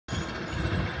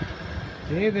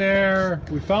Hey there,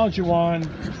 we found you one.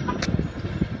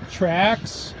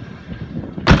 Trax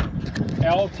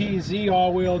LTZ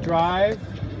all-wheel drive.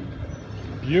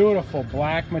 Beautiful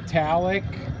black metallic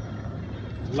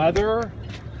leather,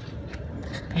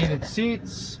 heated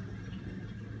seats.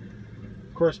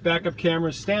 Of course, backup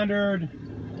camera standard.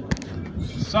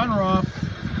 Sunroof,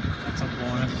 that's a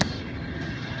bonus.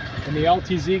 And the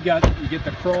LTZ you get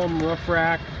the chrome roof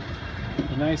rack,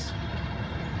 the nice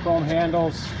chrome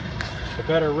handles, the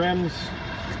better rims.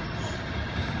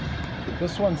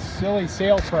 This one's silly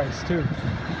sale price too.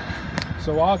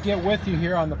 So I'll get with you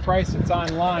here on the price that's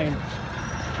online.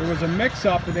 There was a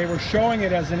mix-up and they were showing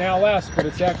it as an LS, but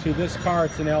it's actually this car,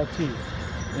 it's an LT.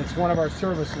 And it's one of our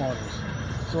service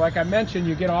loaners. So like I mentioned,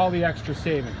 you get all the extra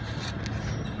savings.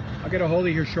 I'll get a hold of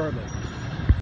you here shortly.